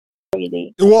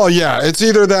crazy. Well, yeah, it's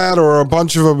either that or a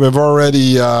bunch of them have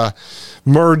already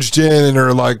merged in and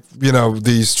are like,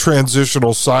 these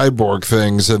transitional cyborg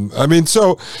things. And I mean,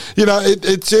 so,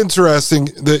 it's interesting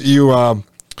that you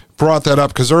brought that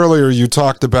up, because earlier you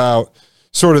talked about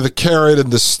sort of the carrot and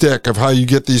the stick of how you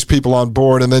get these people on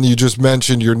board. And then you just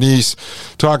mentioned your niece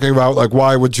talking about, like,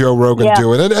 why would Joe Rogan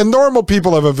do it? And normal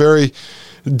people have a very,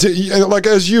 like,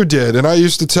 as you did. And I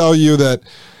used to tell you that,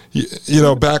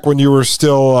 back when you were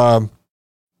still, I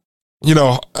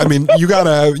mean, you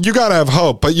gotta have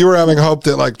hope, but you were having hope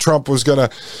that, like, Trump was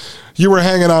you were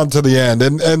hanging on to the end.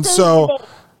 And so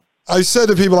I said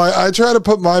to people, I try to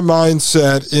put my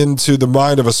mindset into the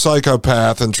mind of a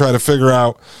psychopath and try to figure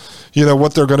out,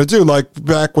 what they're going to do. Like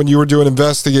back when you were doing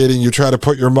investigating, you try to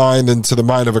put your mind into the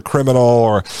mind of a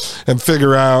criminal and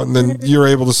figure out, and then you're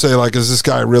able to say, like, is this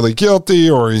guy really guilty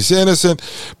or he's innocent?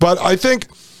 But I think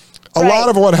a lot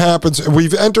of what happens,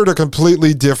 we've entered a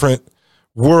completely different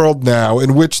world now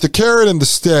in which the carrot and the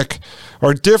stick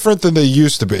are different than they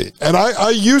used to be. And I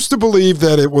used to believe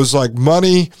that it was like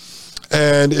money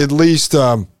and at least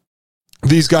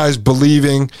these guys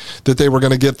believing that they were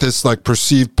going to get this, like,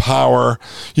 perceived power,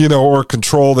 or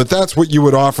control, that's what you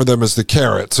would offer them as the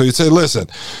carrot. So you'd say, listen,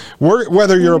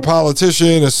 whether you're a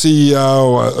politician, a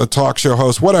CEO, a talk show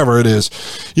host, whatever it is,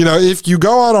 if you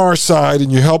go on our side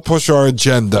and you help push our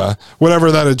agenda,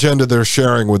 whatever that agenda they're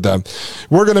sharing with them,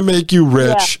 we're going to make you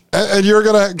rich and you're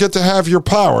going to get to have your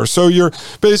power. So you're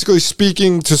basically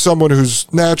speaking to someone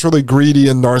who's naturally greedy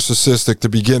and narcissistic to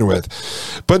begin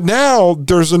with. But now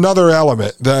there's another element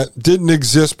that didn't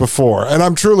exist before. And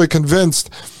I'm truly convinced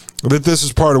that this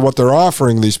is part of what they're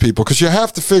offering these people, because you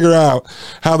have to figure out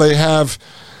how they have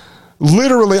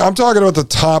literally, I'm talking about the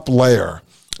top layer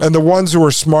and the ones who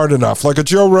are smart enough, like a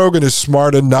Joe Rogan is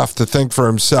smart enough to think for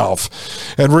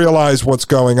himself and realize what's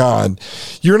going on.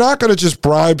 You're not going to just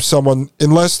bribe someone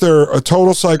unless they're a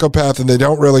total psychopath and they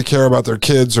don't really care about their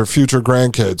kids or future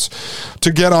grandkids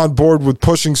to get on board with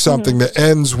pushing something that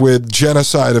ends with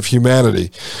genocide of humanity.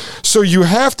 So you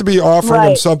have to be offering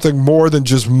them something more than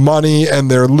just money and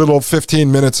their little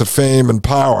 15 minutes of fame and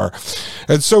power.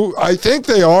 And so I think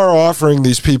they are offering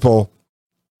these people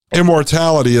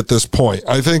immortality at this point.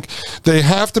 I think they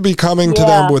have to be coming to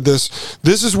them with this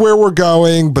is where we're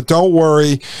going, but don't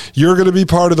worry, you're going to be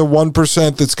part of the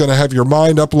 1% that's going to have your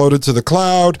mind uploaded to the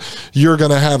cloud. You're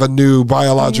going to have a new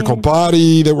biological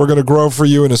body that we're going to grow for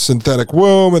you in a synthetic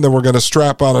womb, and then we're going to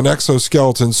strap on an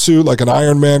exoskeleton suit like an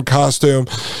Iron Man costume,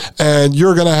 and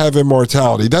you're going to have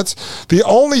immortality. That's the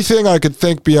only thing I could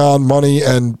think beyond money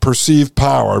and perceived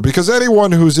power, because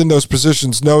anyone who's in those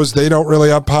positions knows they don't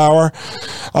really have power.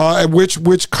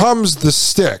 Which comes the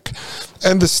stick.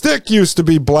 And the stick used to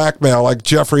be blackmail, like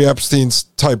Jeffrey Epstein's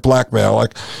type blackmail.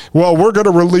 Like, well, we're going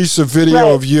to release a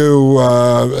video of you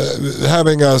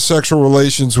having sexual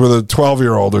relations with a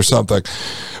 12-year-old or something.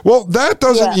 Well, that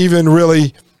doesn't even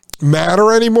really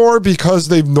matter anymore, because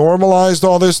they've normalized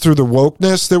all this through the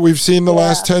wokeness that we've seen the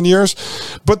last 10 years.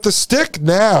 But the stick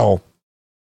now,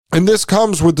 and this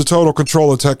comes with the total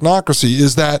control of technocracy,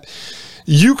 is that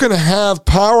you can have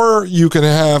power, you can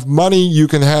have money, you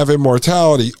can have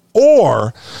immortality,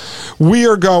 or we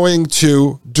are going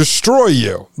to destroy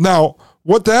you. Now,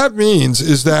 what that means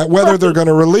is that whether they're going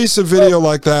to release a video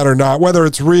like that or not, whether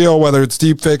it's real, whether it's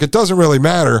deep fake, it doesn't really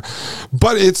matter.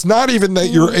 But it's not even that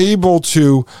you're able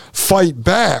to fight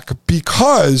back,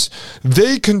 because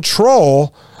they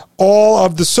control all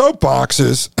of the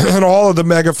soapboxes and all of the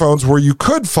megaphones where you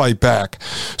could fight back.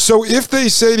 So if they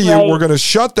say to you, we're going to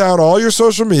shut down all your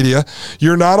social media,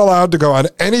 you're not allowed to go on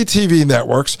any TV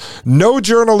networks, no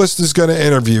journalist is going to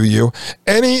interview you,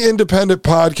 any independent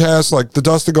podcast like the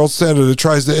Dustin Gold Standard that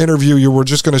tries to interview you, we're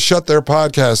just going to shut their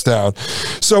podcast down.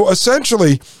 So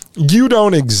essentially, you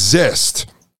don't exist.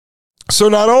 So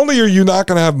not only are you not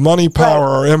going to have money, power,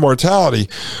 or immortality,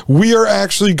 we are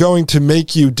actually going to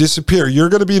make you disappear. You're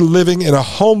going to be living in a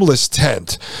homeless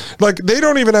tent. Like, they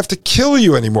don't even have to kill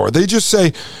you anymore. They just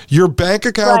say, your bank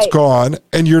account's gone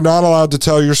and you're not allowed to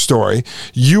tell your story.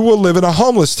 You will live in a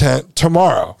homeless tent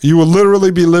tomorrow. You will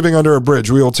literally be living under a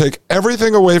bridge. We will take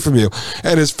everything away from you.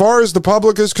 And as far as the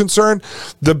public is concerned,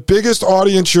 the biggest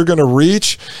audience you're going to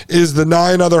reach is the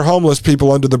 9 other homeless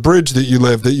people under the bridge that you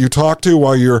live, that you talk to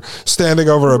while you're standing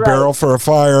over a barrel for a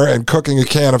fire and cooking a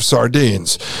can of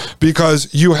sardines,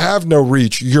 because you have no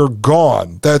reach. You're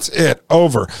gone. That's it.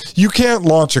 Over. You can't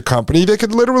launch a company. They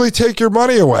could literally take your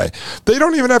money away. They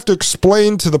don't even have to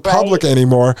explain to the public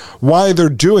anymore why they're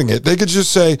doing it. They could just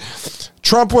say,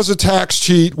 Trump was a tax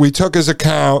cheat. We took his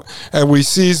account and we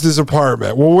seized his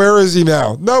apartment. Well, where is he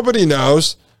now? Nobody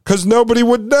knows. because nobody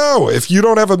would know. If you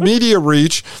don't have a media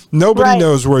reach, nobody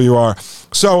knows where you are.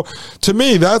 So to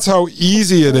me, that's how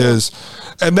easy it is.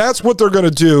 And that's what they're going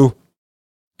to do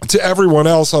to everyone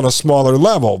else on a smaller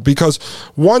level, because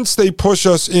once they push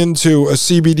us into a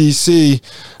CBDC,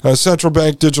 a central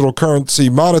bank digital currency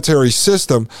monetary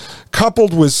system,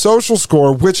 coupled with Social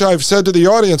Score, which I've said to the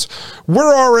audience,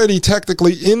 we're already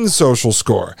technically in Social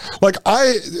Score. Like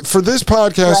for this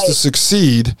podcast to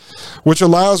succeed, which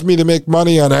allows me to make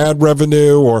money on ad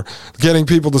revenue or getting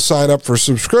people to sign up for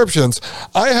subscriptions,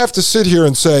 I have to sit here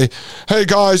and say, hey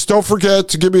guys, don't forget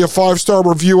to give me a 5-star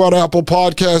review on Apple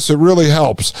Podcasts. It really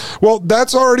helps. Well,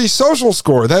 that's already Social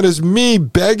Score. That is me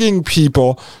begging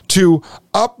people to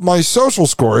up my Social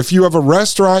Score. If you have a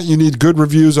restaurant, you need good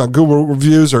reviews on Google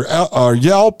Reviews or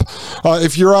Yelp.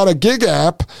 If you're on a gig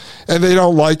app and they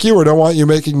don't like you or don't want you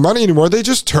making money anymore, they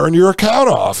just turn your account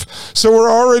off. So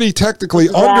we're already technically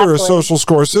under a Social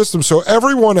Score system. So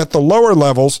everyone at the lower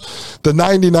levels, the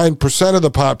 99% of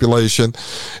the population,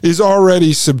 is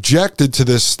already subjected to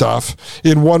this stuff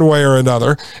in one way or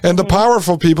another. And the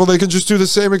powerful people, they can just do the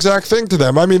same exact thing to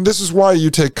them. I mean, this is why you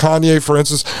take Kanye, for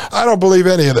instance. I don't believe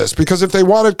any of this, because if they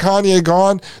wanted Kanye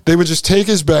gone, they would just take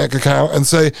his bank account and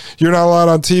say, you're not allowed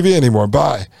on TV anymore.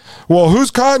 Bye. Well, who's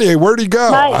Kanye? Where'd he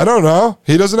go? Right. I don't know.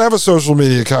 He doesn't have a social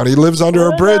media account. He lives under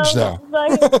a bridge now.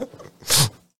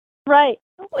 Right.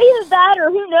 Either that or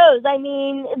who knows? I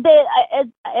mean,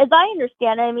 as I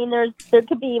understand it, I mean, there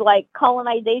could be like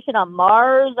colonization on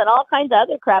Mars and all kinds of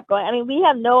other crap going. I mean, we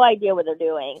have no idea what they're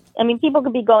doing. I mean, people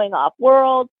could be going off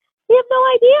world. We have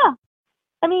no idea.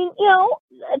 I mean, you know,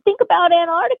 think about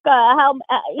Antarctica. How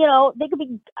you know, they could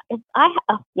be.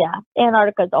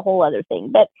 Antarctica is a whole other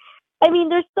thing. But I mean,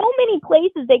 there's so many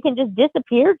places they can just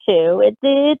disappear to.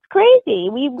 It's crazy.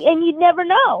 And you'd never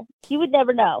know. You would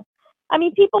never know. I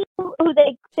mean, people who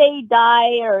they say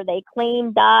die or they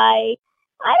claim die,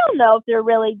 I don't know if they're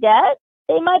really dead.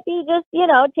 They might be just, you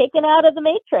know, taken out of the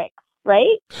Matrix,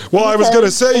 right? Well, I was going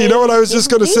to say, you know what I was just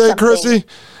going to say, Chrissy?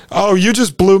 Oh, you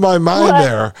just blew my mind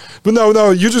there. But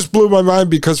no, you just blew my mind,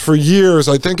 because for years,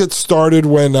 I think it started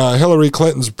when Hillary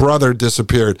Clinton's brother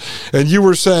disappeared. And you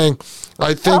were saying,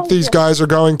 I think these guys are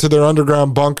going to their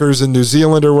underground bunkers in New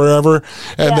Zealand or wherever,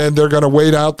 and then they're going to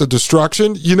wait out the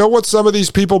destruction. You know what some of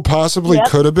these people possibly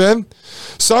could have been?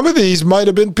 Some of these might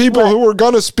have been people who were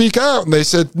going to speak out, and they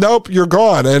said, nope, you're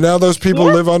gone. And now those people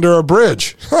live under a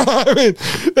bridge. I mean,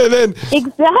 and then...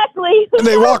 Exactly. And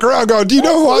they walk around going, do you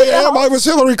know who I am? I was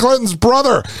Hillary Clinton's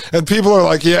brother. And people are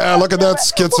like, yeah, look at that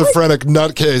schizophrenic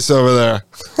nutcase over there.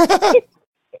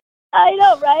 I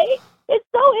know, right? It's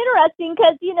so interesting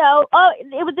because, you know,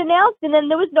 it was announced and then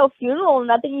there was no funeral or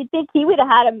nothing. You'd think he would have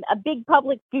had a big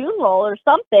public funeral or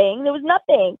something. There was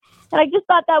nothing. And I just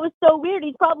thought that was so weird.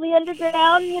 He's probably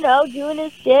underground, you know, doing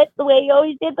his shit the way he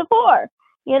always did before.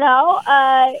 You know,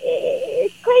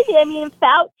 it's crazy. I mean,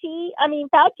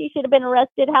 Fauci should have been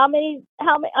arrested. How many,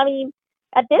 I mean,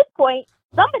 at this point,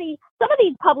 some of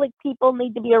these public people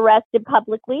need to be arrested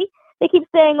publicly. They keep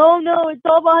saying, oh, no, it's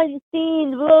all behind the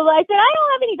scenes. Blah, blah, blah. I said, I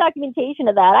don't have any documentation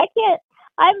of that.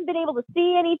 I haven't been able to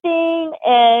see anything.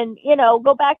 And, you know,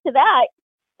 go back to that.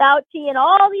 Fauci and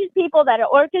all these people that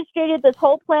orchestrated this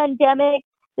whole pandemic.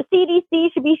 The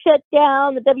CDC should be shut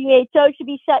down. The WHO should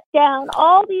be shut down.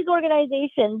 All these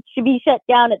organizations should be shut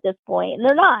down at this point, and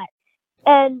they're not.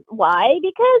 And why?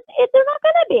 Because they're not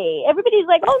going to be. Everybody's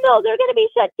like, oh, no, they're going to be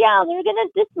shut down. They're going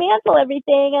to dismantle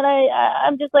everything. And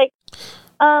I'm just like...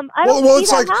 I don't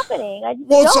see that happening.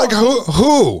 It's like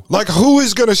who? Like, who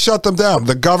is going to shut them down?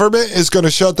 The government is going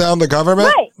to shut down the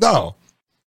government? Right. No,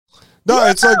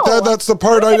 it's like that. That's the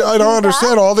part I don't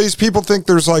understand. All these people think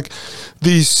there's like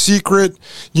these secret,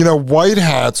 you know, white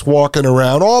hats walking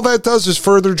around. All that does is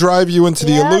further drive you into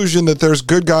the illusion that there's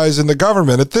good guys in the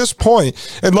government at this point.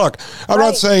 And look, I'm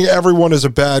not saying everyone is a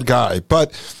bad guy,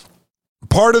 but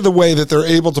part of the way that they're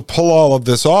able to pull all of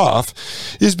this off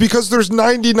is because there's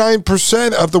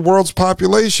 99% of the world's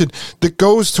population that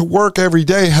goes to work every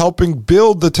day helping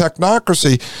build the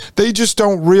technocracy. They just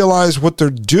don't realize what they're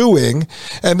doing.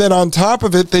 And then on top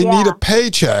of it, they need a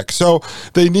paycheck. So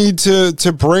they need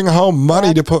to bring home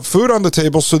money to put food on the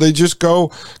table. So they just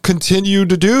continue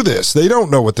to do this. They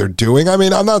don't know what they're doing. I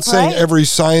mean, I'm not saying every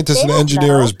scientist and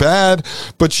engineer is bad,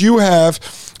 but you have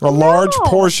a large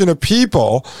portion of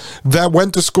people that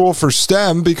went to school for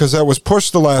STEM, because that was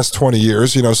pushed the last 20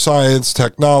 years, science,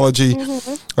 technology,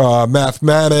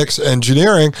 mathematics,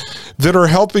 engineering, that are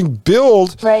helping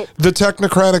build the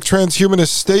technocratic transhumanist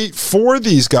state for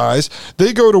these guys.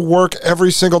 They go to work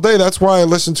every single day. That's why I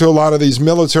listen to a lot of these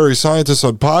military scientists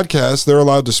on podcasts. They're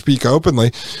allowed to speak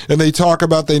openly, and they talk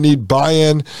about they need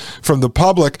buy-in from the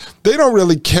public. They don't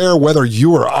really care whether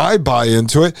you or I buy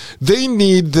into it. They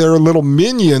need their little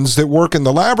minions that work in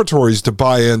the laboratories to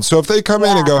buy in. So if they come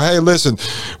in and go, hey, listen,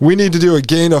 we need to do a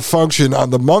gain of function on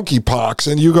the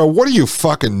monkeypox, and you go, what are you,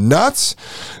 fucking nuts?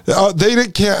 They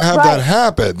can't have that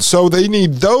happen. So they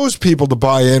need those people to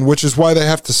buy in, which is why they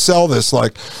have to sell this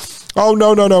like, oh,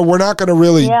 no, we're not going to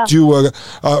really do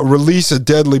release a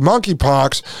deadly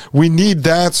monkeypox. We need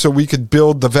that so we could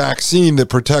build the vaccine that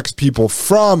protects people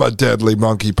from a deadly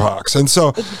monkeypox. And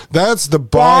so that's the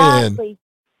buy-in. Exactly.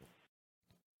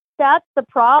 That's the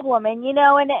problem. And,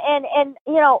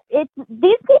 it's,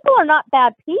 these people are not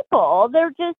bad people.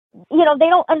 They're just, they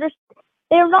don't understand.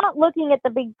 They're not looking at the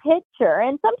big picture.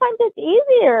 And sometimes it's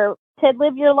easier to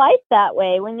live your life that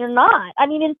way when you're not. I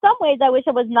mean, in some ways, I wish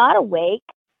I was not awake.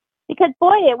 Because,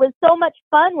 boy, it was so much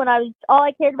fun when all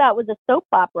I cared about was a soap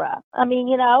opera. I mean,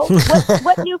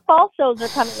 what new fall shows are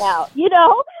coming out,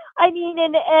 I mean,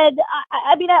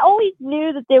 I always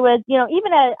knew that there was,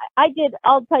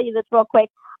 I'll tell you this real quick.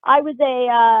 I was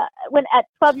when at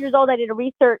 12 years old, I did a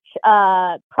research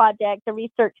project, a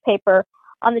research paper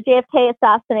on the JFK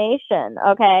assassination,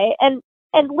 okay? And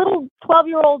little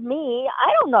 12-year-old me,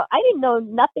 I don't know, I didn't know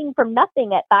nothing from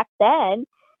nothing back then.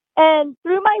 And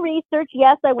through my research,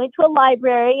 yes, I went to a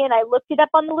library and I looked it up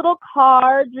on the little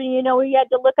cards, where you had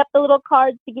to look up the little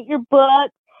cards to get your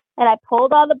book. And I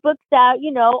pulled all the books out,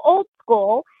 old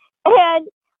school. And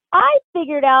I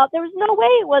figured out there was no way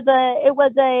it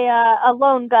was a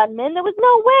lone gunman. There was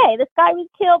no way this guy was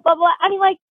killed. Blah blah. I mean,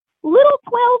 like, little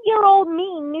 12-year-old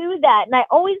me knew that, and I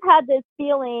always had this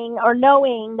feeling or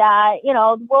knowing that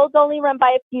the world's only run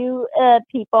by a few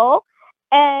people.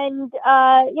 And,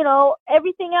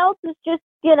 everything else is just,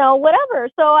 whatever.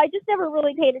 So I just never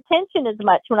really paid attention as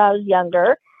much when I was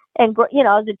younger and,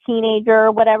 as a teenager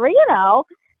or whatever, And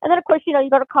then, of course, you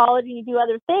go to college and you do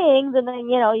other things, and then,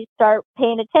 you start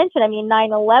paying attention. I mean,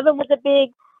 9/11 was a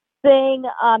big thing.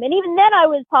 And even then I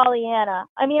was Pollyanna.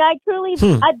 I mean, I truly,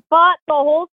 I bought the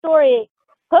whole story,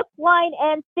 hook, line,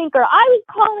 and sinker. I was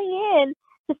calling in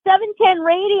to 710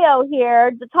 radio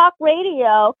here, the talk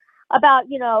radio, about,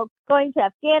 going to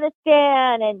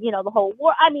Afghanistan and, the whole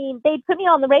war. I mean, they'd put me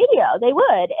on the radio. They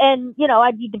would. And,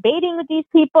 I'd be debating with these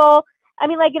people. I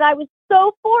mean, and I was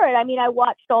so for it. I mean, I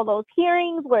watched all those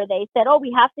hearings where they said, oh,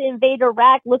 we have to invade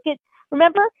Iraq.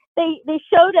 Remember, they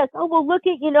showed us, oh, well, look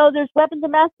at, there's weapons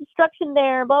of mass destruction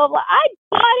there, blah, blah, blah.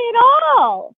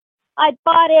 I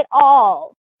bought it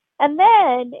all. And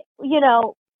then,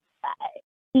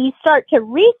 you start to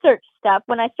research stuff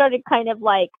when I started kind of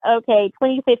like, okay,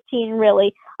 2015,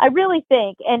 really, I really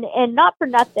think, and not for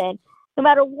nothing, no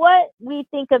matter what we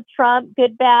think of Trump,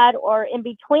 good, bad, or in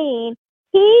between,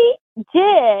 he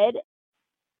did,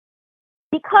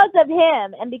 because of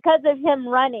him and because of him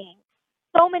running,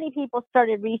 so many people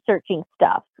started researching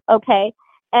stuff, okay?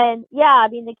 And yeah, I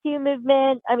mean, the Q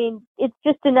movement, I mean, it's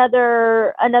just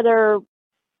another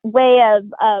way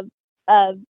of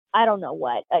I don't know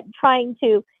what, trying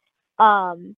to,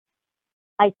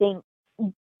 I think,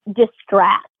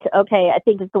 distract. Okay, I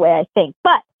think is the way I think.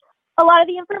 But a lot of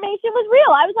the information was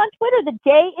real. I was on Twitter the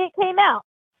day it came out.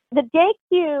 The day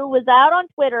Q was out on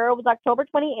Twitter. It was October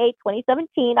 28,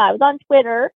 2017. I was on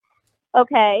Twitter,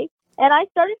 okay, and I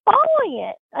started following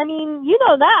it. I mean, you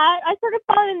know that. I started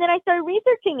following, and then I started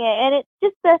researching it, and it's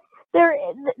just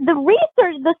the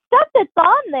research, the stuff that's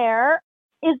on there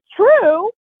is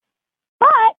true,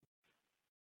 but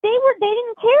they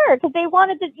didn't care because they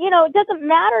wanted to, it doesn't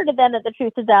matter to them that the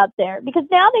truth is out there, because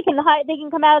now they can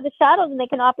come out of the shadows and they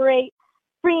can operate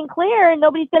free and clear and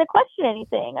nobody's going to question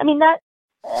anything. I mean, that's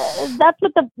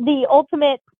what the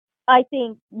ultimate, I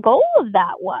think, goal of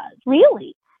that was,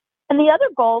 really. And the other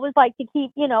goal was like to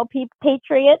keep,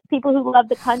 patriots, people who love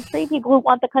the country, people who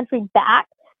want the country back,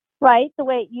 right? The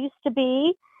way it used to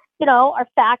be, our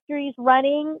factories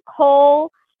running,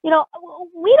 coal, we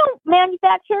don't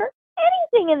manufacture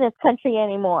anything in this country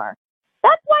anymore.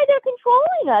 That's why they're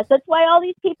controlling us. That's why all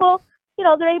these people,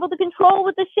 they're able to control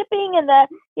with the shipping and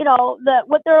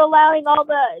what they're allowing, all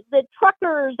the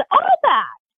truckers, all that,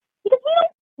 because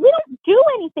we don't do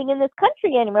anything in this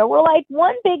country anymore. We're like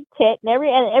one big tit, and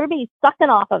everybody's sucking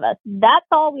off of us. That's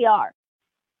all we are.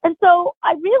 And so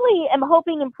I really am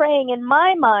hoping and praying in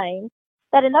my mind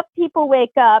that enough people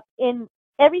wake up and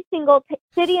every single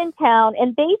city and town,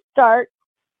 and they start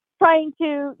trying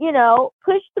to,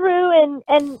 push through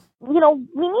and we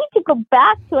need to go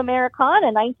back to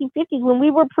Americana 1950s when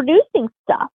we were producing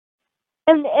stuff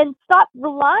and stop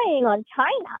relying on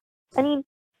China. I mean,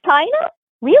 China?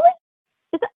 Really?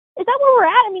 Is that where we're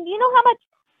at? I mean, do you know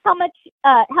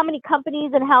how many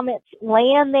companies and how much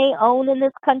land they own in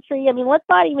this country? I mean, let's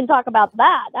not even talk about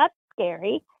that. That's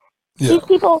scary. Yeah. These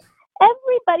people,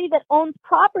 everybody that owns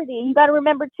property, you got to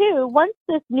remember too, once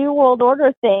this New World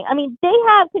Order thing, I mean, they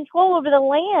have control over the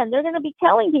land. They're going to be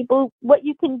telling people what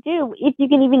you can do, if you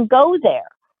can even go there.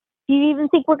 Do you even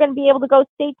think we're going to be able to go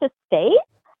state to state?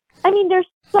 I mean, there's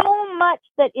so much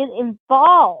that is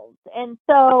involved. And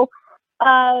so,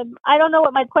 I don't know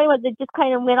what my point was. It just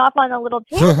kind of went off on a little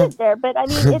tangent there. But I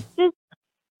mean, it's just,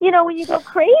 when you go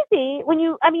crazy, when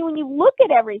you look at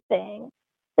everything,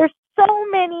 there's so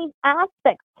many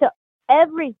aspects to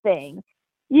everything.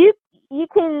 You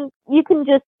can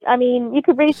just, you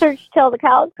could research till the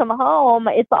cows come home.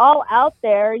 It's all out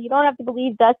there. You don't have to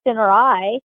believe Dustin or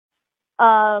I.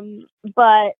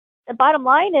 But the bottom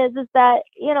line is that,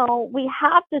 we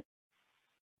have to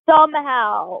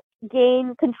somehow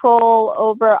gain control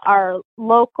over our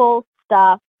local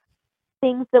stuff,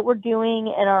 things that we're doing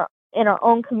in our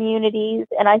own communities.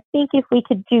 And I think if we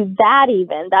could do that,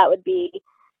 that would be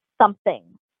something,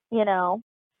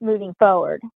 moving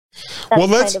forward.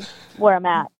 That's kind of where I'm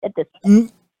at this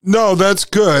point. No, that's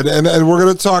good. And we're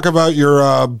going to talk about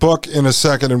your book in a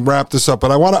second and wrap this up.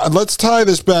 But let's tie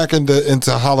this back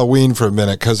into Halloween for a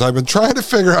minute, because I've been trying to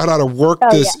figure out how to work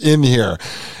this in here.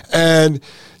 And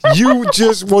you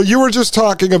were just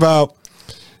talking about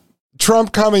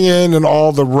Trump coming in and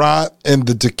all the rot and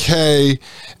the decay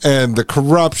and the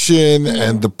corruption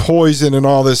and the poison and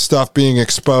all this stuff being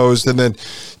exposed, and then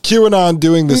QAnon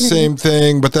doing the same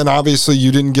thing, but then obviously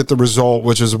you didn't get the result,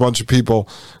 which is a bunch of people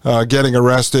getting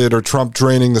arrested, or Trump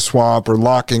draining the swamp, or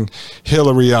locking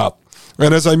Hillary up.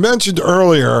 And as I mentioned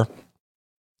earlier,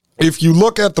 if you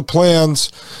look at the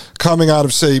plans coming out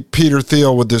of, say, Peter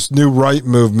Thiel with this new right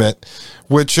movement,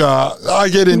 which I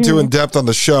get into in depth on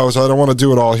the show, so I don't want to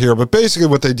do it all here. But basically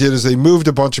what they did is they moved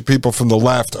a bunch of people from the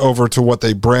left over to what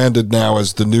they branded now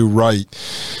as the new right.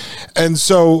 And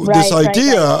so this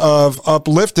idea of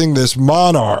uplifting this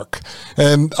monarch,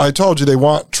 and I told you they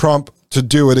want Trump to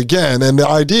do it again. And the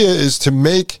idea is to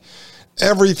make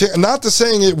everything, not to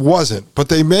saying it wasn't, but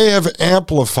they may have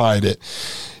amplified it.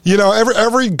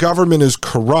 Every government is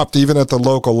corrupt, even at the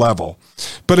local level.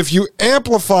 But if you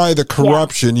amplify the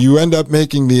corruption, you end up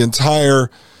making the entire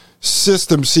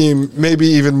system seem maybe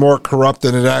even more corrupt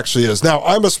than it actually is. Now,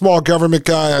 I'm a small government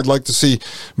guy. I'd like to see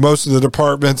most of the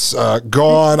departments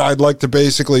gone. I'd like to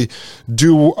basically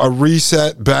do a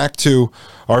reset back to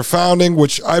our founding,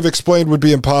 which I've explained would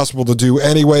be impossible to do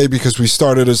anyway, because we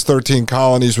started as 13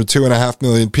 colonies with 2.5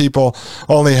 million people.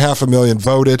 Only 500,000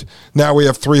 voted. Now we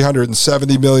have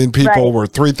 370 million people. Right. We're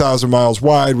 3,000 miles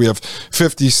wide. We have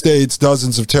 50 states,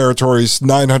 dozens of territories,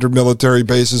 900 military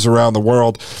bases around the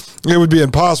world. It would be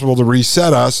impossible to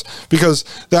reset us, because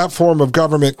that form of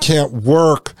government can't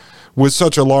work with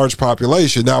such a large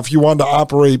population. Now, if you wanted to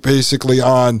operate basically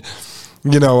on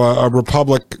a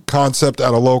republic concept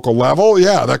at a local level,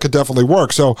 yeah, that could definitely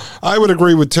work. So I would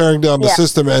agree with tearing down the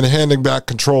system and handing back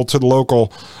control to the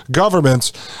local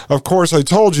governments. Of course, I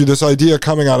told you this idea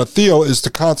coming out of Thiel is to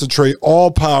concentrate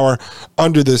all power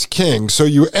under this king. So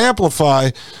you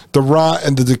amplify the rot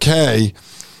and the decay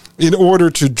in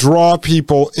order to draw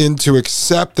people into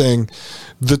accepting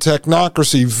the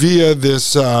technocracy via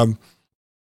this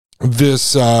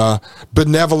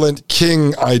benevolent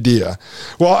king idea.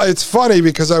 Well, it's funny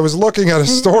because I was looking at a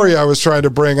story I was trying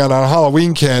to bring on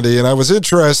Halloween candy, and I was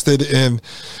interested in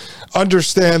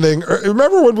understanding.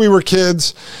 Remember when we were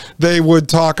kids, they would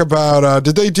talk about,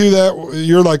 did they do that?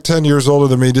 You're like 10 years older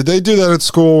than me. Did they do that at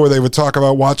school where they would talk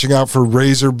about watching out for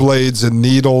razor blades and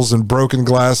needles and broken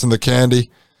glass in the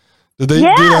candy? Did they do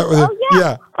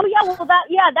that?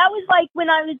 That was like when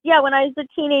I was a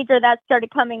teenager, that started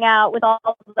coming out with all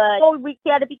the, we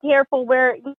got to be careful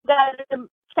where we got to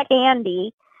check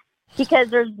candy because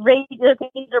there's razor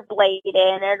blade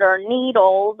in it or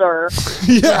needles or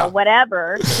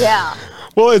whatever. Yeah.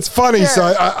 Well, it's funny. Sure.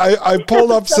 So I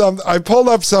pulled up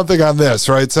something on this,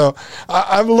 right? So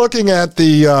I'm looking at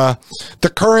the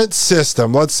current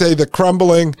system. Let's say the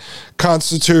crumbling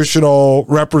constitutional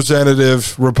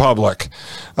representative republic.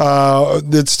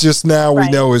 It's just now we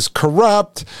know is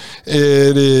corrupt.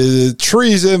 It is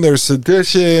treason. There's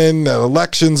sedition.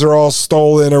 Elections are all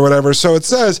stolen or whatever. So it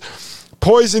says,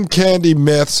 poison candy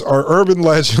myths are urban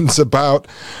legends about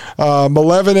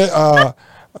malevolent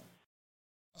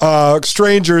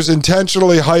strangers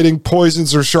intentionally hiding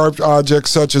poisons or sharp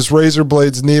objects such as razor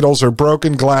blades, needles, or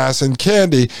broken glass in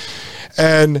candy,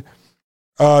 and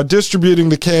distributing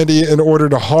the candy in order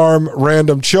to harm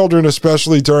random children,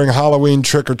 especially during Halloween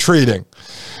trick-or-treating.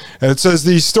 And it says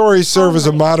these stories serve as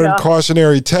a modern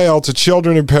cautionary tale to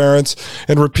children and parents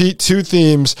and repeat two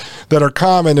themes that are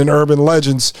common in urban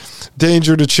legends: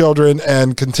 danger to children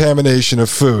and contamination of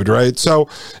food, right? So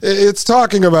it's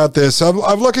talking about this. I'm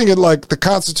looking at like the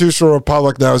Constitutional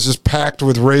Republic now is just packed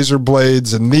with razor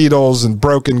blades and needles and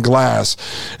broken glass.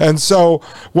 And so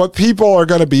what people are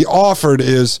going to be offered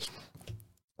is,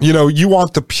 you know, you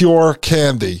want the pure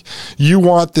candy. You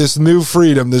want this new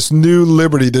freedom, this new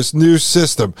liberty, this new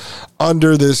system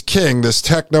under this king, this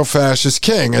techno-fascist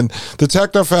king. And the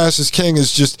techno-fascist king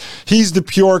is just, he's the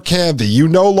pure candy. You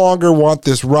no longer want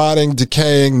this rotting,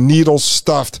 decaying,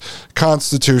 needle-stuffed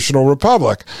constitutional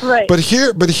republic. Right. But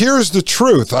here's the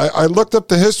truth. I looked up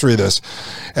the history of this,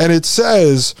 and it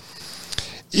says,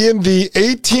 in the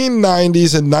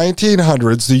 1890s and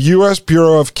 1900s, the U.S.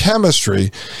 Bureau of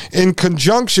Chemistry, in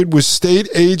conjunction with state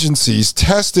agencies,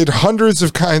 tested hundreds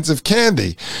of kinds of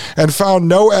candy and found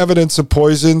no evidence of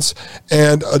poisons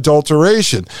and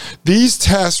adulteration. These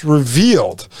tests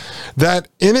revealed that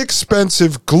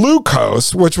inexpensive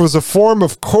glucose, which was a form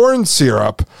of corn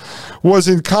syrup, was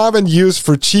in common use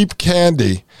for cheap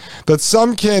candy, that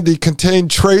some candy contained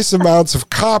trace amounts of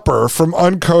copper from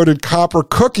uncoated copper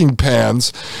cooking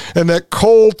pans, and that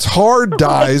coal tar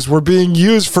dyes were being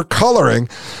used for coloring,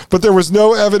 but there was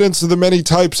no evidence of the many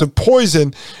types of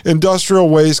poison, industrial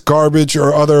waste, garbage,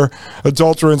 or other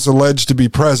adulterants alleged to be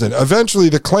present. Eventually,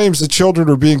 the claims that children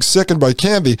were being sickened by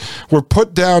candy were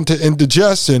put down to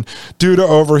indigestion due to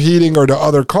overheating or to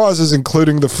other causes,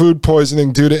 including the food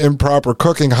poisoning due to improper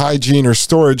cooking, hygiene, or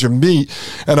storage of meat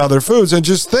and other foods. And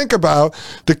just think about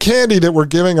the candy that we're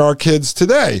giving our kids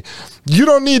today. You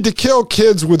don't need to kill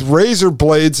kids with razor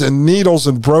blades and needles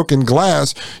and broken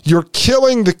glass. You're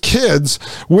killing the kids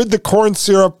with the corn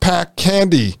syrup packed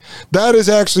candy. That is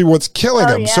actually what's killing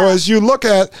them. Yeah. So as you look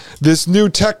at this new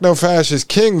techno-fascist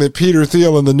king that Peter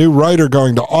Thiel and the new writer are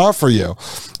going to offer you,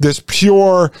 this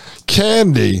pure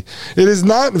candy, it is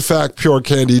not in fact pure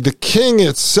candy. The king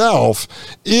itself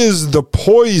is the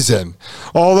poison.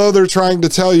 Although they're trying to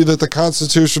tell you that the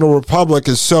Constitutional Republic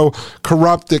is so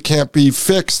corrupt it can't be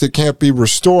fixed, it can't be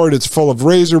restored, it's full of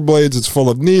razor blades, it's full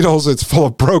of needles, it's full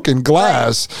of broken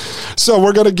glass. So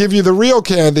we're going to give you the real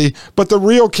candy, but the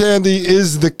real candy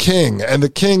is the king, and the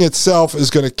king itself is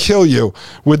going to kill you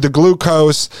with the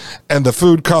glucose and the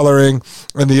food coloring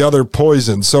and the other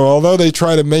poison. So although they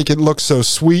try to make it look so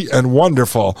sweet and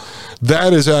wonderful,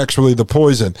 that is actually the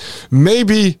poison.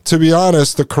 Maybe, to be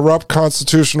honest, the corrupt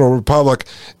Constitutional Republic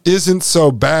isn't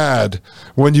so bad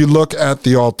when you look at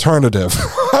the alternative,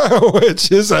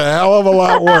 which is a hell of a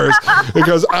lot worse,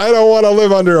 because I don't want to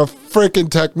live under a freaking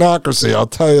technocracy, I'll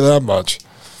tell you that much.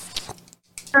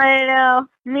 I know.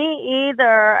 Me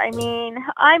either. I mean,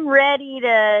 I'm ready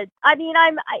to, I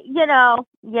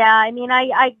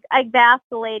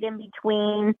vacillate in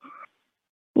between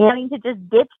wanting to just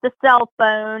ditch the cell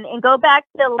phone and go back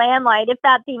to the landline, if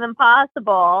that's even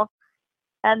possible.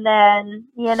 And then,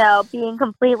 being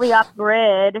completely off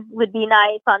grid would be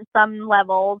nice on some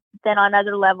levels. Then on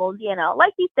other levels,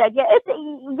 like you said,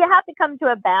 you have to come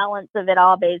to a balance of it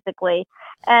all, basically.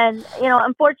 And,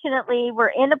 unfortunately, we're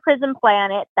in a prison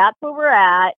planet. That's where we're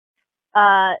at.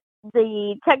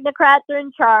 The technocrats are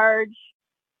in charge.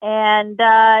 And,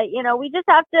 we just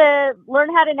have to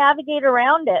learn how to navigate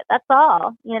around it. That's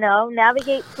all,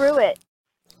 navigate through it.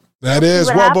 That is,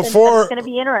 it's going to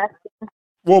be interesting.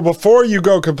 Well, before you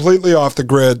go completely off the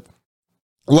grid,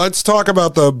 let's talk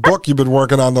about the book you've been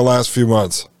working on the last few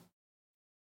months.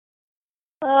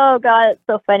 Oh, God, it's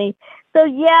so funny. So,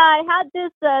 I had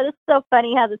this, this is so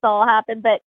funny how this all happened,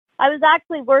 but I was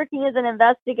actually working as an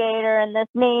investigator, and this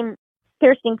name,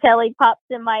 Kirsten Kelly, pops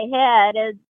in my head,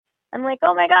 and I'm like,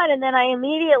 oh, my God. And then I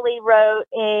immediately wrote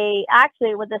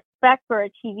it was a spec for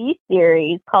a TV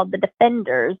series called The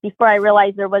Defenders, before I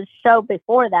realized there was a show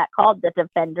before that called The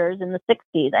Defenders in the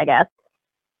 60s, I guess.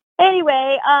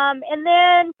 Anyway, and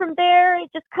then from there,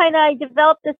 it just kind of, I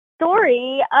developed a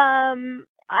story.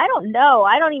 I don't know.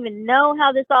 I don't even know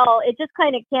how it just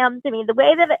kind of came to me. The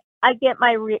way that I get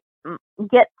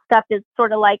get stuff is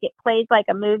sort of like it plays like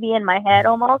a movie in my head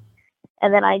almost.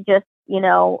 And then I just,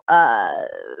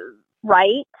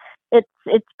 write.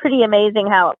 It's pretty amazing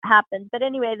how it happens. But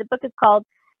anyway, the book is called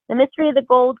The Mystery of the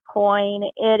Gold Coin.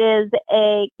 It is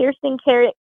a Kirsten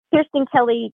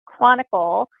Kelly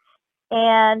chronicle,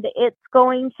 and it's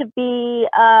going to be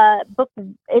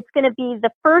it's going to be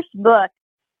the first book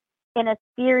in a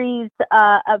series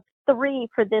of 3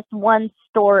 for this one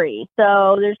story.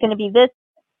 So there's going to be this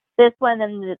one,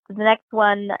 and the next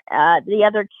one, the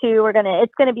other 2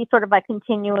 it's going to be sort of a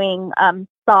continuing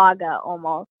saga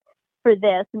almost for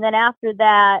this. And then after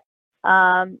that,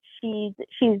 she's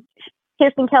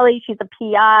Kirsten Kelly. She's a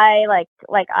PI,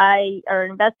 or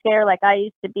investigator, like I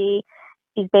used to be.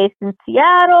 She's based in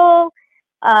Seattle.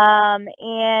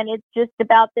 And it's just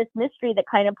about this mystery that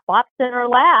kind of plops in her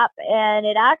lap, and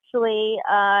it actually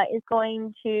is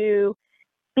going to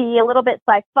be a little bit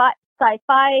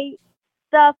sci-fi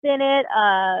stuff in it.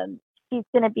 She's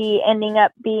going to be ending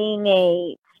up being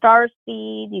a star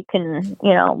seed. You can,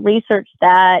 research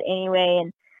that anyway,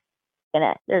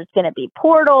 and there's going to be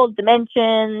portals,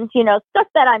 dimensions, stuff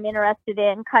that I'm interested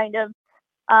in, kind of.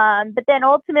 But then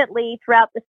ultimately throughout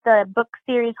the book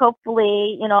series,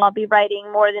 hopefully, I'll be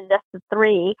writing more than just the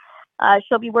 3.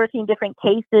 She'll be working different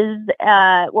cases,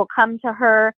 will come to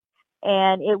her,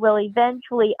 and it will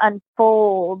eventually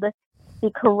unfold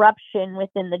the corruption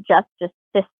within the justice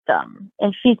system.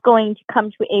 And she's going to come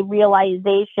to a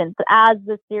realization as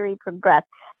the series progresses.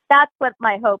 That's what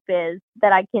my hope is,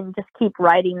 that I can just keep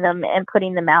writing them and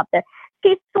putting them out there.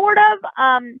 She's sort of,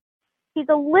 she's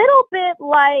a little bit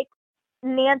like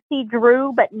Nancy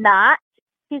Drew, but not.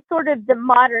 She's sort of the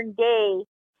modern day,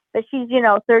 but she's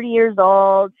 30 years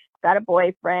old. She's got a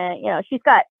boyfriend. She's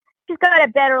got a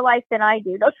better life than I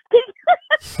do. No, just kidding.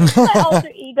 My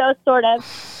alter ego, sort of.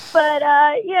 But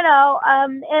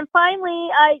and finally,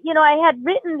 I had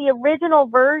written the original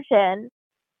version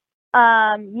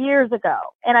years ago,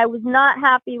 and I was not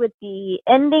happy with the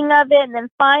ending of it. And then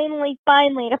finally,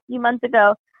 a few months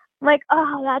ago, I'm like,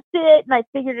 oh, that's it, and I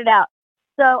figured it out.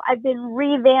 So I've been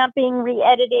revamping,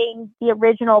 re-editing the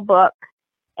original book,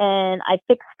 and I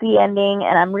fixed the ending,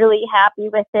 and I'm really happy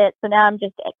with it. So now I'm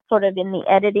just sort of in the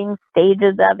editing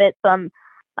stages of it. So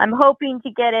I'm hoping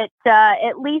to get it,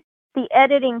 at least the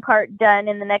editing part, done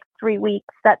in the next 3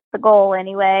 weeks. That's the goal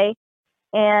anyway.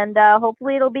 And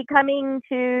hopefully it'll be coming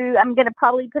to, I'm going to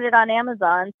probably put it on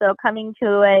Amazon. So coming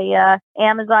to a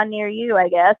Amazon near you, I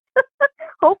guess.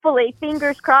 Hopefully,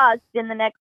 fingers crossed, in the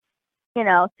next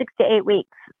 6 to 8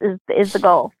 weeks is the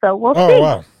goal. So we'll see. Oh,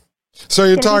 wow. So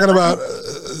you're talking about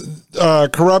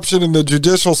corruption in the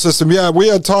judicial system. Yeah, we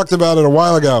had talked about it a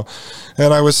while ago,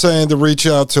 and I was saying to reach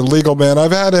out to Legal Man.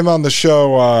 I've had him on the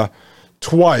show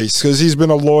twice because he's been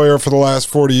a lawyer for the last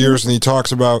 40 years, and he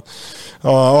talks about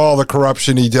all the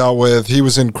corruption he dealt with. He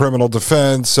was in criminal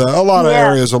defense, a lot of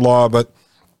areas of law, but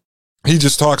he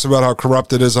just talks about how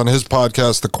corrupt it is on his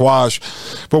podcast, The Quash.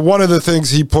 But one of the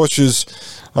things he pushes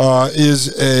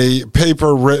is a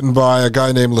paper written by a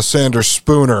guy named Lysander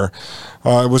Spooner.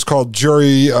 It was called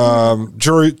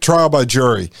Trial by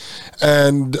Jury.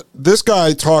 And this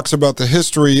guy talks about the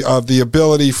history of the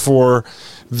ability for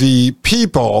the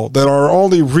people that our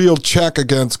only real check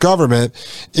against government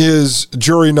is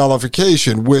jury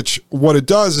nullification, which what it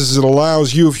does is it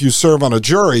allows you, if you serve on a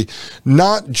jury,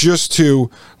 not just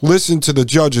to listen to the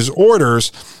judge's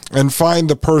orders and find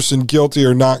the person guilty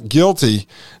or not guilty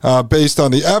based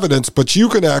on the evidence, but you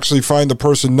can actually find the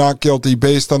person not guilty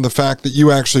based on the fact that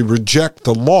you actually reject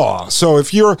the law. So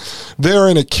if you're there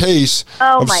in a case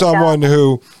of someone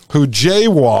who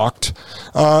jaywalked,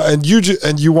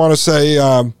 and you want to say,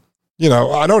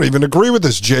 I don't even agree with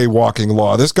this jaywalking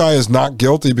law. This guy is not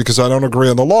guilty because I don't agree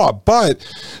on the law. But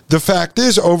the fact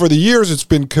is, over the years, it's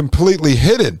been completely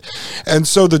hidden. And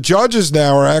so the judges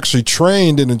now are actually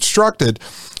trained and instructed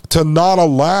to not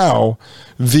allow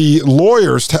the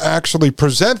lawyers to actually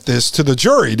present this to the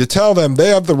jury, to tell them they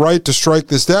have the right to strike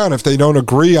this down if they don't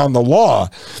agree on the law,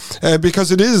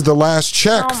 because it is the last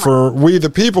check for we the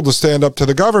people to stand up to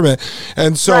the government.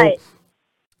 And so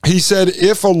he said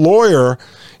if a lawyer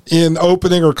in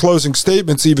opening or closing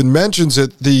statements even mentions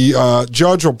it, the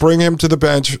judge will bring him to the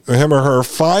bench, him or her,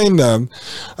 fine them,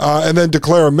 and then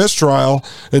declare a mistrial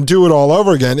and do it all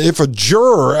over again. If a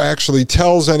juror actually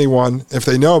tells anyone, if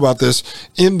they know about this,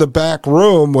 in the back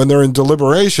room when they're in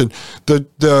deliberation,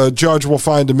 the judge will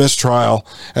find a mistrial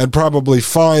and probably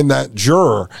fine that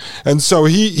juror. And so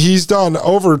he's done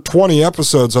over 20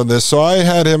 episodes on this. So I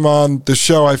had him on the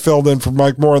show. I filled in for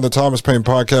Mike Moore on the Thomas Paine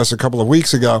podcast a couple of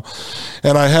weeks ago,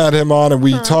 and I had him on and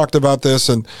we talked about this,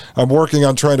 and I'm working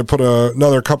on trying to put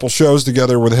another couple shows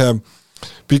together with him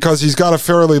because he's got a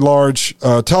fairly large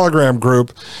Telegram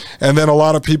group, and then a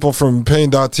lot of people from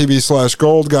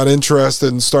Paine.tv/gold got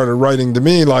interested and started writing to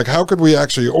me like, how could we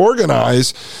actually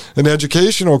organize an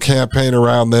educational campaign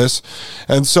around this?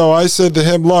 And so I said to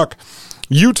him, look,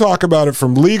 you talk about it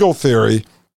from legal theory,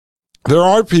 there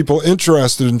are people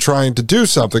interested in trying to do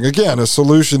something. Again, a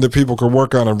solution that people can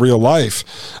work on in real life,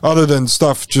 other than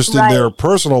stuff just in their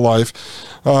personal life.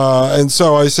 And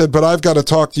so I said, but I've got to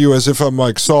talk to you as if I'm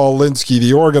like Saul Alinsky,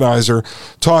 the organizer,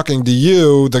 talking to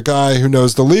you, the guy who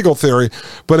knows the legal theory.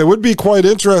 But it would be quite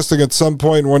interesting at some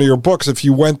point in one of your books if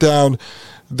you went down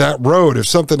that road, if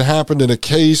something happened in a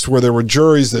case where there were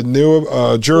jurors that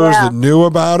knew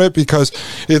about it, because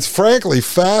it's frankly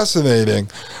fascinating.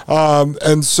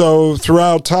 And so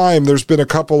throughout time, there's been a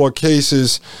couple of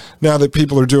cases now that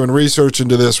people are doing research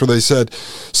into this where they said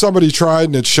somebody tried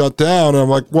and it shut down. And I'm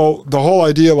like, well, the whole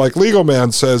idea, like Legal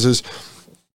Man says, is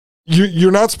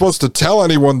you're not supposed to tell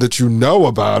anyone that you know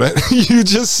about it. You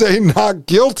just say not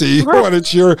guilty when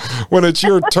it's your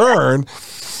turn.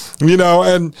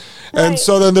 And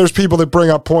so then there's people that bring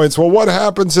up points. Well, what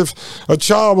happens if a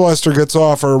child molester gets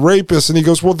off or a rapist? And he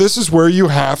goes, well, this is where you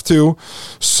have to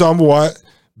somewhat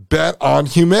bet on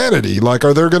humanity. Like,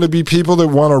 are there going to be people that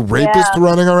want a rapist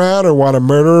running around or want a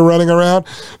murderer running around?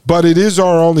 But it is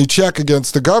our only check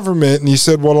against the government. And he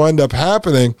said what'll end up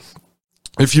happening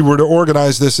if you were to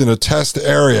organize this in a test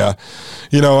area,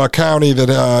 a county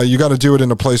that you got to do it in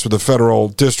a place with a federal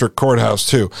district courthouse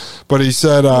too. But he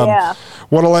said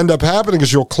what'll end up happening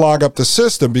is you'll clog up the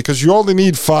system because you only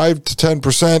need 5 to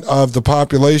 10% of the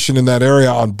population in that area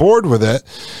on board with it.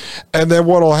 And then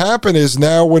what'll happen is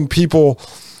now when people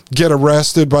get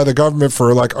arrested by the government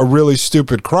for like a really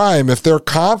stupid crime, if they're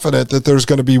confident that there's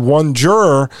going to be one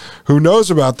juror who knows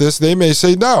about this, they may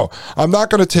say, no, I'm not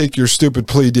going to take your stupid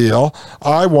plea deal.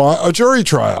 I want a jury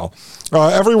trial.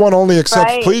 Everyone only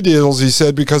accepts plea deals, he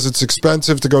said, because it's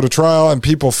expensive to go to trial and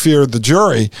people fear the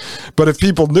jury. But if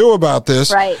people knew about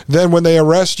this, then when they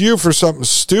arrest you for something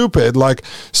stupid, like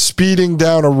speeding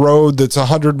down a road that's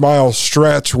 100-mile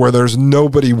stretch where there's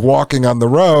nobody walking on the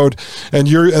road, and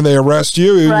they arrest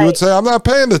you, you would say, I'm not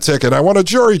paying the ticket. I want a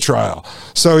jury trial.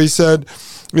 So he said,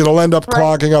 it'll end up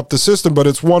clogging up the system, but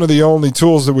it's one of the only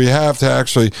tools that we have to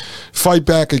actually fight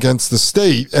back against the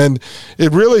state. And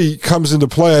it really comes into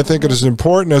play, I think it is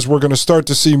important as we're going to start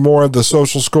to see more of the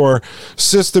social score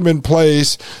system in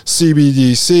place,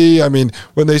 CBDC. I mean,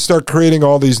 when they start creating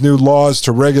all these new laws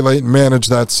to regulate and manage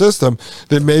that system,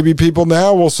 then maybe people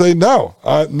now will say, no,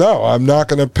 I'm not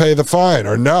going to pay the fine,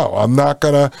 or no, I'm not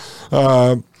going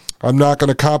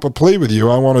to cop a plea with you.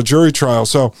 I want a jury trial.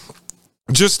 So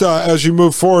just as you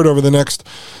move forward over the next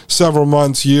several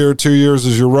months, year, 2 years,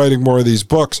 as you're writing more of these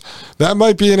books, that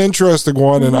might be an interesting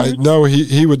one. And I know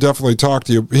he would definitely talk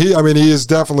to you. He is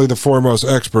definitely the foremost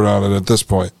expert on it at this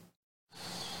point.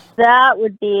 That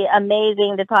would be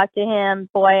amazing to talk to him.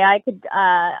 Boy, I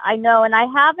know, and I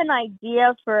have an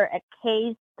idea for a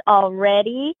case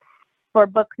already for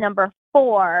book number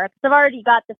 4, because I've already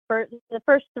got the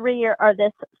first 3 are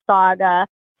this saga,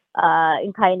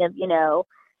 and kind of,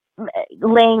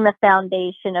 laying the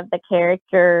foundation of the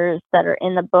characters that are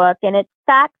in the book, and it's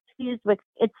fact fused with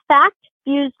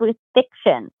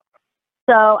fiction.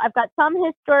 So I've got some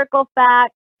historical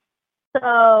facts.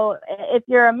 So if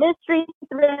you're a mystery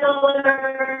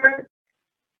thriller,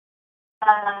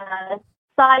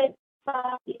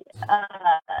 sci-fi,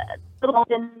 little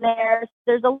in there,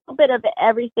 there's a little bit of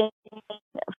everything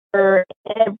for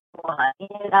everyone.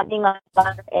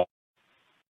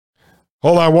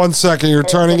 Hold on one second. You're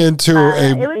turning into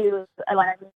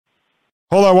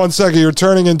Hold on one second. You're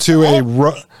turning into a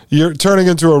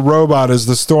robot. Is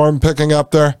the storm picking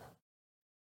up there?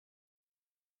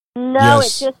 No,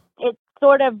 yes. It's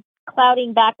sort of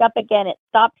clouding back up again. It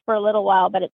stopped for a little while,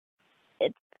 but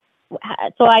it's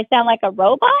so I sound like a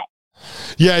robot?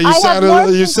 Yeah, you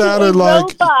sounded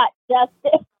like robot,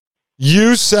 Justin.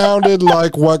 You sounded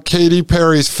like what Katy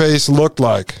Perry's face looked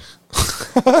like.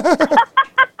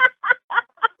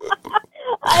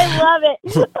 I love it.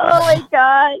 Oh my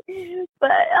god!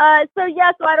 But so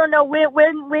I don't know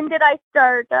when did I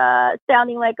start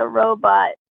sounding like a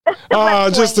robot?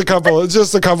 Just a couple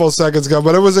of seconds ago.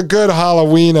 But it was a good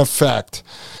Halloween effect.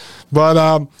 But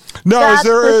no,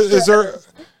 is there?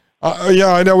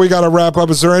 I know we got to wrap up.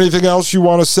 Is there anything else you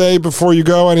want to say before you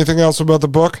go? Anything else about the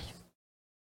book?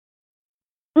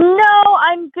 No,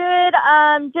 I'm good.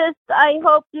 I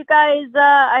hope you guys.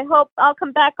 I hope I'll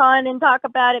come back on and talk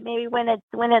about it maybe when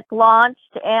it's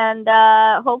launched, and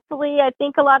hopefully, I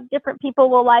think a lot of different people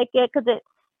will like it because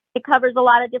it covers a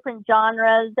lot of different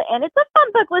genres, and it's a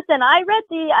fun book. Listen, I read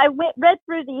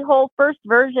through the whole first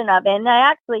version of it, and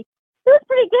it was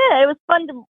pretty good. It was fun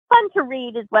to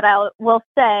read, is what I will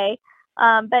say.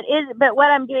 But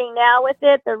what I'm doing now with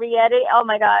it, the re-edit, oh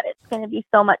my God, it's going to be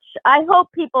so much. I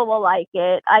hope people will like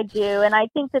it. I do. And I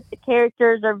think that the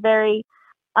characters are very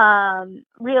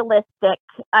realistic.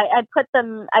 I put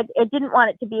them. I didn't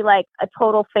want it to be like a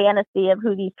total fantasy of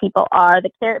who these people are.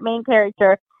 The main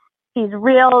character, she's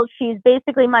real. She's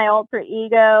basically my alter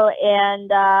ego,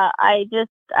 and I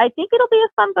think it'll be a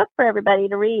fun book for everybody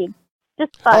to read.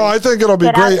 Just fun. Oh, I think it'll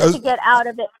be great to get out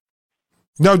of it.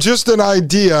 Now, just an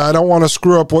idea. I don't want to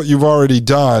screw up what you've already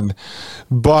done,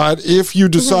 but if you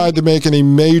decide to make any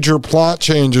major plot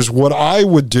changes, what I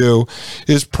would do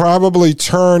is probably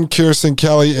turn Kirsten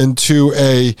Kelly into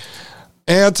a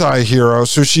anti-hero.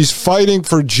 So she's fighting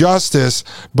for justice,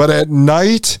 but at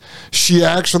night she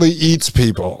actually eats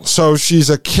people. So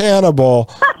she's a cannibal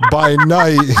by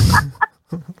night,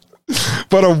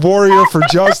 but a warrior for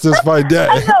justice by day.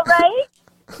 I know, right?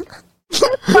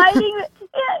 Fighting.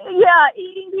 Yeah,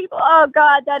 eating people. Oh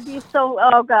God, that'd be so.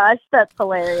 Oh gosh, that's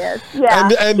hilarious. Yeah,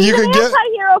 and he's you can get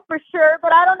anti-hero for sure,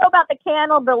 but I don't know about the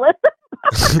cannibalism.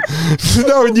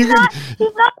 No, and he's not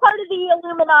part of the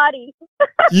Illuminati.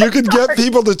 You could get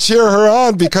people to cheer her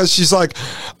on because she's like,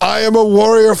 I am a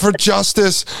warrior for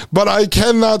justice, but I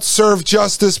cannot serve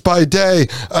justice by day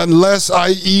unless I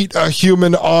eat a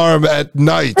human arm at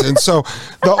night. And so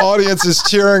the audience is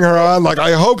cheering her on. Like,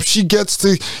 I hope she gets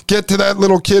to get to that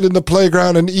little kid in the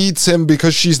playground and eats him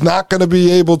because she's not going to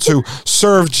be able to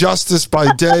serve justice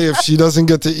by day if she doesn't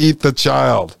get to eat the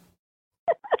child.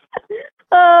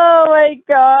 Oh my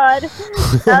God,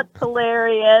 that's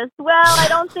hilarious. Well, I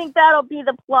don't think that'll be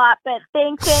the plot, but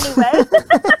thanks anyway.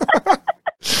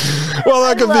 Well,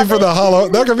 that could be for the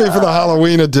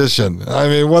Halloween edition. I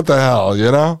mean, what the hell, you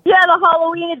know? Yeah, the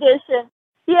Halloween edition.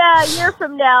 Yeah, a year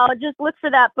from now, just look for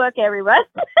that book, everyone.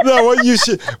 No, what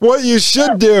you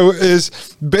should do is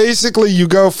basically you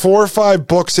go 4 or 5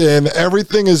 books in,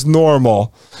 everything is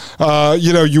normal.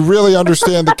 You really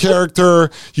understand the character,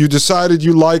 you decided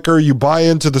you like her, you buy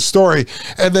into the story,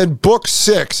 and then book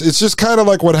 6, it's just kind of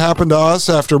like what happened to us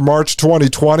after March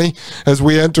 2020 as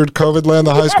we entered COVID land,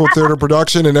 the high school theater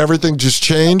production, and everything just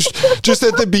changed. Just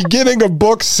at the beginning of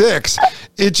book 6,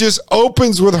 it just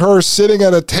opens with her sitting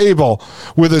at a table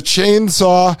with a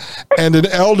chainsaw and an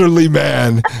elderly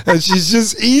man, and she's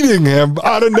just eating him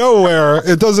out of nowhere.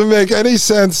 It doesn't make any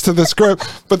sense to the script,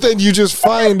 but then you just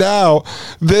find out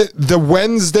that the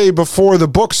Wednesday before the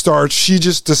book starts, she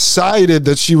just decided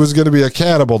that she was going to be a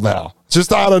cannibal now.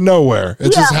 Just out of nowhere.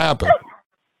 It just happened.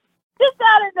 Just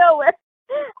out of nowhere.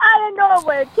 Out of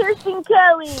nowhere. Kirsten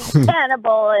Kelly,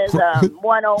 cannibalism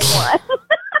 101.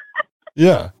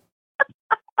 Yeah.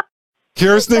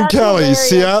 Kirsten Kelly,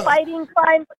 Seattle. Fighting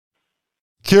crime.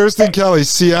 Kirsten Kelly,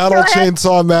 Seattle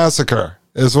Chainsaw Massacre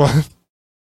is what.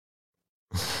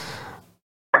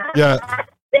 Yeah.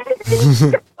 There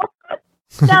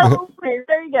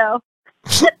you go.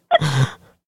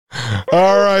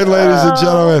 All right, ladies and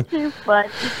gentlemen. Too funny.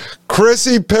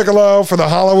 Chrissy Piccolo for the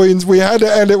Halloweens. We had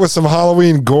to end it with some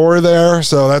Halloween gore there,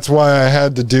 so that's why I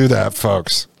had to do that,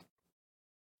 folks.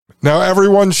 Now,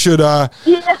 everyone should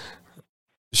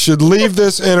leave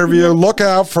this interview. Look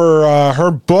out for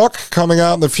her book coming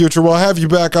out in the future. We'll have you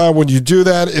back on when you do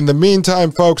that. In the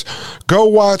meantime, folks, go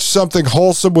watch something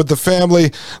wholesome with the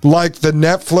family like the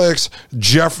Netflix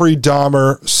Jeffrey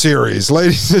Dahmer series.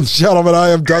 Ladies and gentlemen, I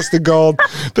am Dustin Gold.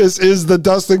 This is the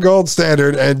Dustin Gold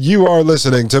Standard, and you are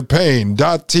listening to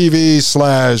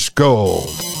Pain.tv/gold.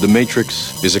 The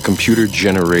Matrix is a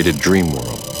computer-generated dream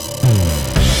world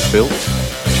built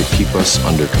to keep us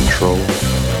under control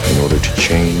in order to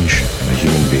change a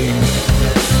human being.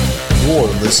 You're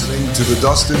listening to the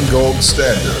Dustin Gold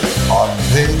Standard on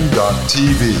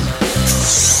Pain.tv.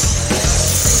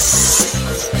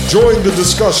 Join the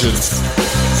discussion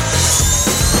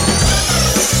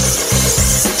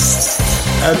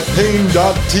at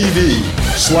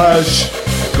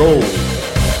Pain.tv/gold.